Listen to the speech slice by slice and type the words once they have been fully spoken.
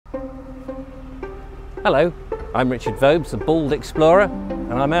Hello, I'm Richard Vobes, the Bald Explorer,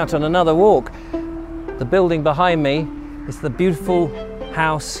 and I'm out on another walk. The building behind me is the beautiful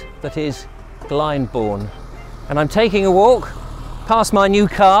house that is Glyndebourne. And I'm taking a walk past my new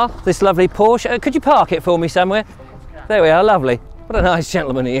car, this lovely Porsche. Could you park it for me somewhere? There we are, lovely. What a nice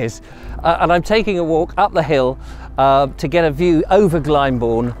gentleman he is. And I'm taking a walk up the hill to get a view over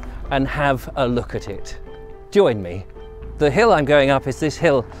Glyndebourne and have a look at it. Join me. The hill I'm going up is this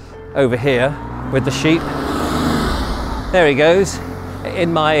hill over here with the sheep. There he goes,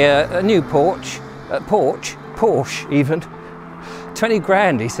 in my new Porsche even. 20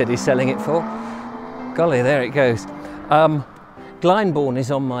 grand he said he's selling it for. Golly, there it goes. Glyndebourne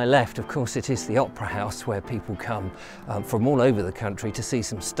is on my left. Of course, it is the opera house where people come from all over the country to see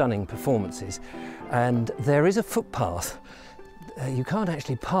some stunning performances. And there is a footpath. You can't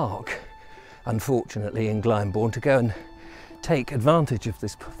actually park, unfortunately, in Glyndebourne to go and take advantage of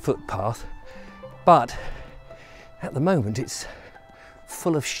this footpath. But at the moment it's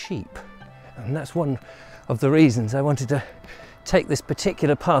full of sheep, and that's one of the reasons I wanted to take this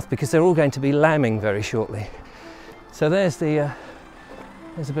particular path, because they're all going to be lambing very shortly. So there's a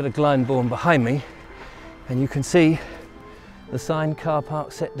bit of Glyndebourne behind me, and you can see the sign, car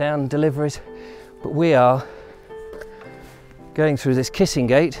park, set down, deliveries. But we are going through this kissing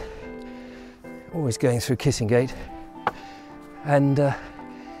gate, always going through kissing gate, and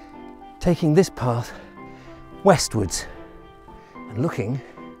taking this path westwards. And looking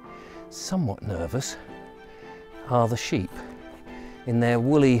somewhat nervous are the sheep in their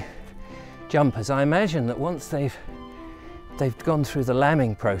woolly jumpers. I imagine that once they've gone through the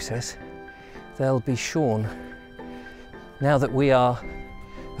lambing process, they'll be shorn. Now that we are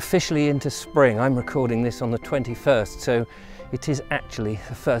officially into spring, I'm recording this on the 21st, so it is actually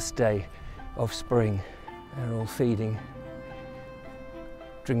the first day of spring. They're all feeding,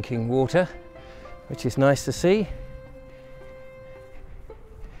 drinking water, which is nice to see.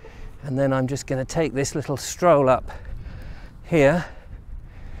 And then I'm just going to take this little stroll up here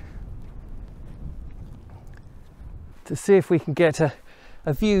to see if we can get a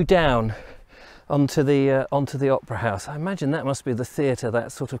view down onto the opera house. I imagine that must be the theatre,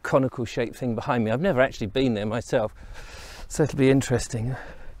 that sort of conical shaped thing behind me. I've never actually been there myself, so it'll be interesting.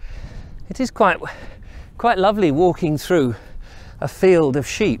 It is quite lovely walking through a field of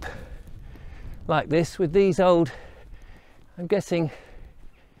sheep like this with these old, I'm guessing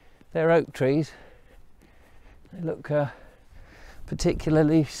they're oak trees. They look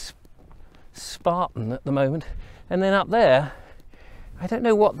particularly Spartan at the moment. And then up there, I don't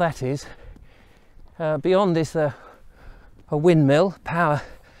know what that is. Beyond is a windmill, power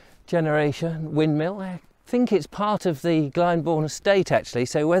generation windmill. I think it's part of the Glyndebourne estate actually,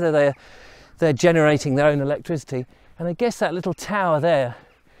 so whether they're generating their own electricity. And I guess that little tower there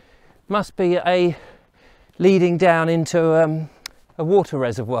must be leading down into a water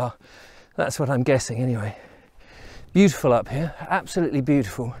reservoir. That's what I'm guessing anyway. Beautiful up here, absolutely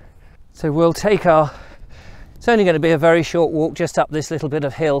beautiful. So we'll take it's only going to be a very short walk just up this little bit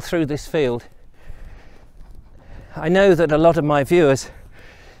of hill through this field. I know that a lot of my viewers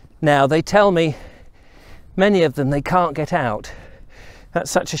now, they tell me, many of them, they can't get out.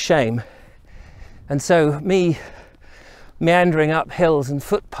 That's such a shame. And so me meandering up hills and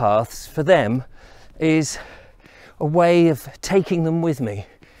footpaths for them is a way of taking them with me.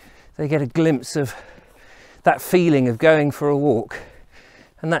 They get a glimpse of that feeling of going for a walk.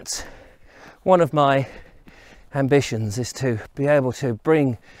 And that's one of my ambitions, is to be able to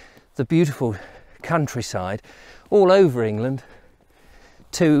bring the beautiful countryside all over England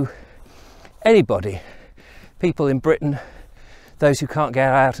to anybody, people in Britain, those who can't get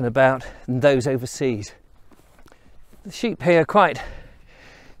out and about, and those overseas. The sheep here are quite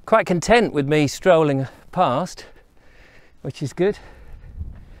content with me strolling past, which is good.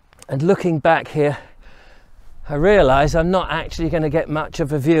 And looking back here, I realise I'm not actually going to get much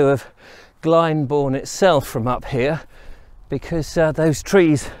of a view of Glyndebourne itself from up here, because those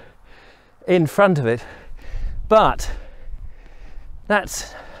trees in front of it. But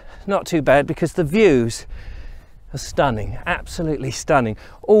that's not too bad, because the views are stunning, absolutely stunning,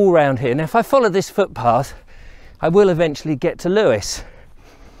 all round here. Now if I follow this footpath, I will eventually get to Lewes.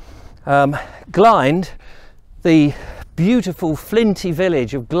 Glynd, the beautiful flinty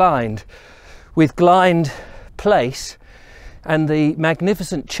village of Glynd, with Glynd Place and the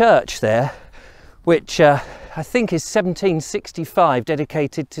magnificent church there, which I think is 1765,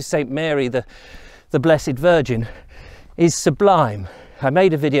 dedicated to St. Mary the Blessed Virgin, is sublime. I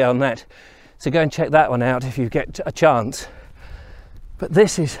made a video on that, so go and check that one out if you get a chance. But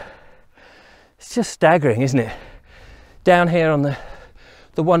this is, it's just staggering, isn't it? Down here on the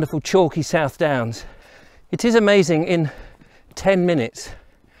the wonderful chalky South Downs. It is amazing in 10 minutes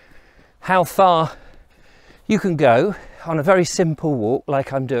how far you can go on a very simple walk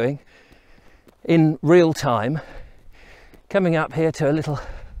like I'm doing in real time, coming up here to a little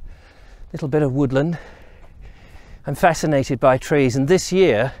bit of woodland. I'm fascinated by trees, and this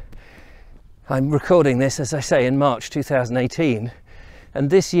year, I'm recording this, as I say, in March 2018, and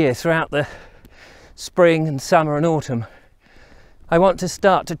this year, throughout the spring and summer and autumn, I want to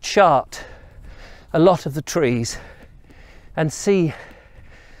start to chart a lot of the trees and see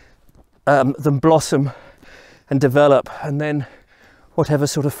them blossom and develop, and then whatever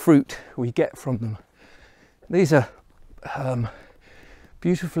sort of fruit we get from them. These are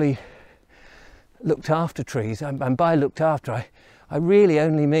beautifully looked after trees, and by looked after I really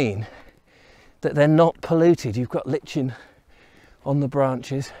only mean that they're not polluted. You've got lichen on the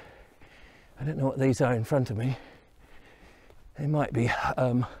branches. I don't know what these are in front of me. They might be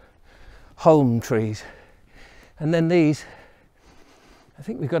holm trees. And then these, I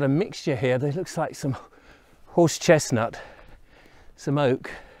think we've got a mixture here. They looks like some horse chestnut, some oak,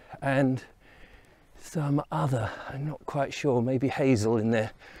 and some other, I'm not quite sure, maybe hazel in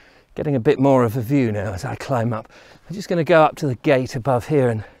there. Getting a bit more of a view now as I climb up. I'm just going to go up to the gate above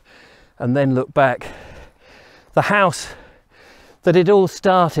here and then look back. The house that it all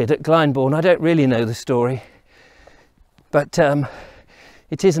started at Glyndebourne, I don't really know the story, but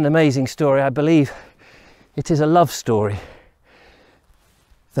it is an amazing story. I believe it is a love story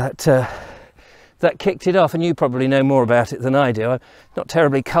that kicked it off, and you probably know more about it than I do. I'm not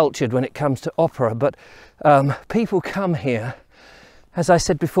terribly cultured when it comes to opera, but people come here, as I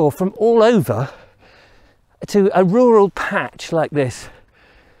said before, from all over to a rural patch like this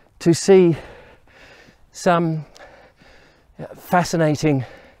to see some fascinating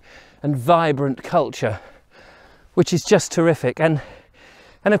and vibrant culture, which is just terrific. And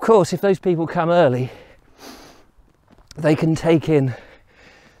of course, if those people come early, they can take in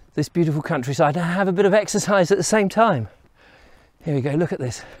this beautiful countryside and have a bit of exercise at the same time. Here we go, look at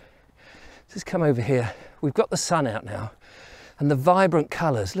this. Just come over here. We've got the sun out now, and the vibrant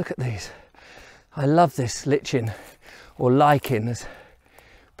colours, look at these. I love this lichen, or lichen, as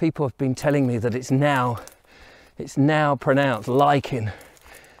people have been telling me that it's now pronounced lichen,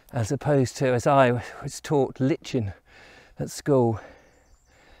 as opposed to, as I was taught, lichen at school.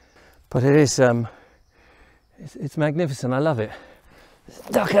 But it is, it's magnificent, I love it.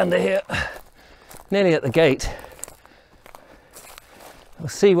 Duck under here, nearly at the gate. We'll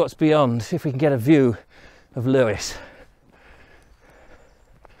see what's beyond, see if we can get a view of Lewes.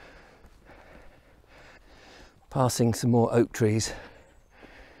 Passing some more oak trees,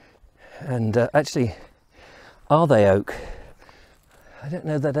 and actually, are they oak? I don't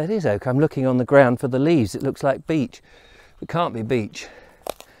know that it is oak. I'm looking on the ground for the leaves. It looks like beech. It can't be beech.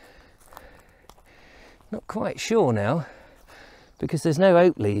 Not quite sure now, because there's no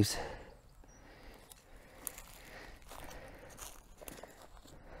oak leaves.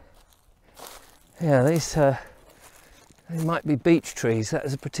 Yeah, these they might be beech trees. That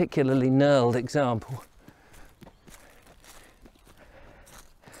is a particularly gnarled example.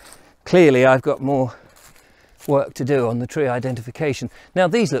 Clearly I've got more work to do on the tree identification. Now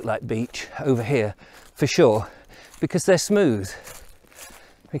these look like beech over here for sure, because they're smooth.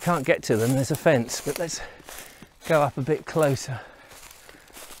 We can't get to them, there's a fence, but let's go up a bit closer.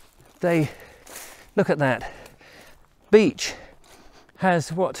 They, look at that. Beech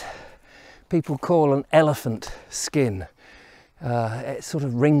has what people call an elephant skin. It's sort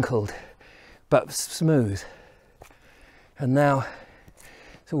of wrinkled but smooth. And now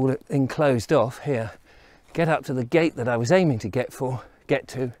it's all enclosed off here. Get up to the gate that I was aiming to get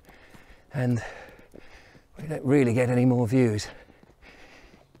to, and we don't really get any more views.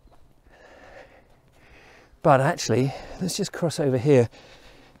 But actually, let's just cross over here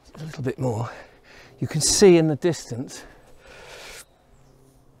a little bit more. You can see in the distance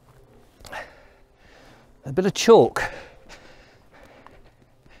a bit of chalk.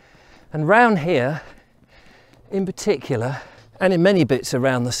 And round here, in particular, and in many bits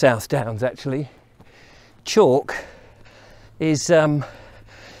around the South Downs actually, chalk is the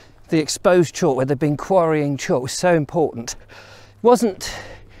exposed chalk, where they've been quarrying chalk, was so important. It wasn't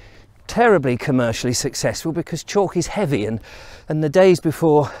terribly commercially successful because chalk is heavy, and the days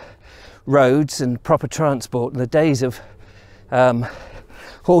before roads and proper transport, and the days of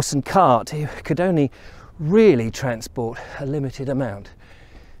horse and cart, you could only really transport a limited amount.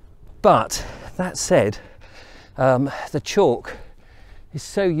 But that said, the chalk is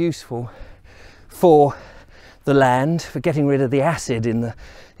so useful for the land, for getting rid of the acid in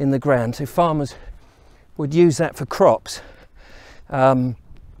the ground. So farmers would use that for crops.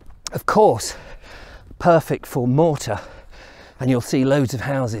 Of course, perfect for mortar, and you'll see loads of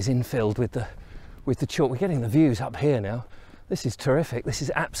houses infilled with the chalk. We're getting the views up here now. This is terrific. This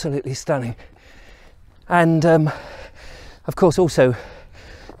is absolutely stunning. And of course also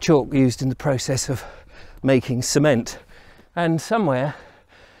chalk used in the process of making cement. And somewhere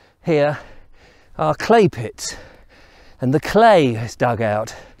here are clay pits, and the clay is dug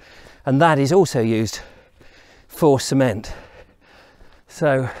out, and that is also used for cement.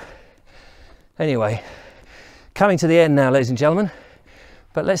 So anyway, coming to the end now, ladies and gentlemen,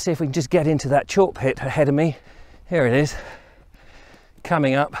 but let's see if we can just get into that chalk pit ahead of me. Here it is,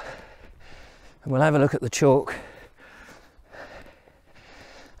 coming up, and we'll have a look at the chalk.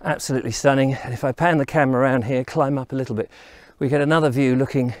 Absolutely stunning. And if I pan the camera around here, climb up a little bit, we get another view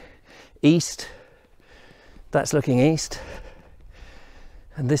looking east. That's looking east,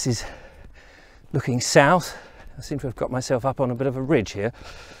 and this is looking south. I seem to have got myself up on a bit of a ridge here,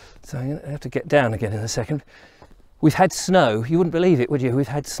 so I'm going to have to get down again in a second. We've had snow. You wouldn't believe it, would you? We've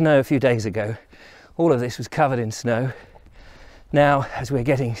had snow a few days ago. All of this was covered in snow. Now, as we're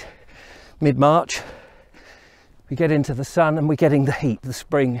getting mid-March, we get into the sun and we're getting the heat. The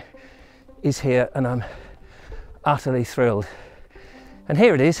spring is here, and I'm utterly thrilled. And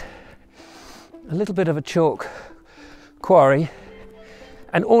here it is, a little bit of a chalk quarry,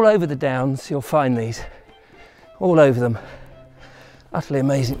 and all over the downs you'll find these, all over them. Utterly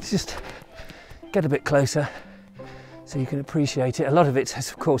amazing. Just get a bit closer so you can appreciate it. A lot of it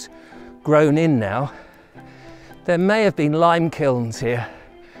has of course grown in now. There may have been lime kilns here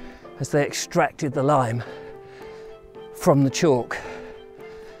as they extracted the lime from the chalk.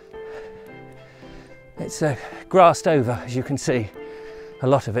 It's grassed over, as you can see, a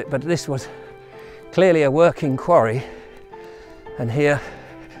lot of it, but this was clearly a working quarry. And here,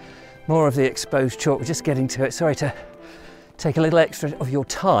 more of the exposed chalk. We're just getting to it. Sorry to take a little extra of your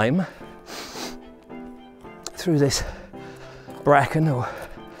time through this bracken or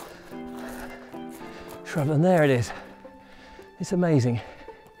shrub. And there it is. It's amazing.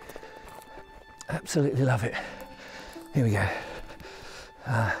 Absolutely love it. Here we go.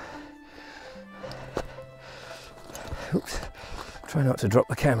 Oops. Try not to drop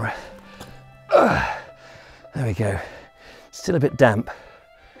the camera. There we go. Still a bit damp,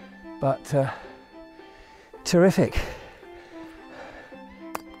 but terrific.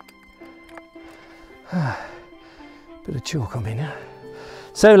 Bit of chalk on me now.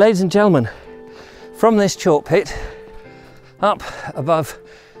 So, ladies and gentlemen, from this chalk pit up above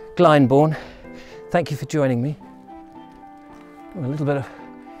Glyndebourne, thank you for joining me. Oh, a little bit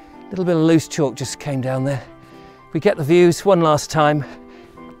of loose chalk just came down there. We get the views one last time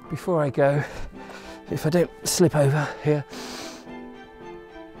before I go, if I don't slip over here.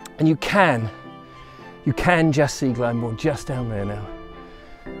 And you can just see Glyndebourne just down there now,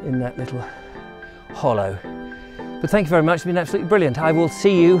 in that little hollow. But thank you very much, it's been absolutely brilliant. I will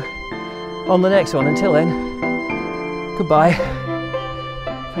see you on the next one. Until then, goodbye.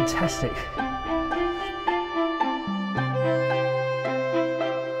 Fantastic.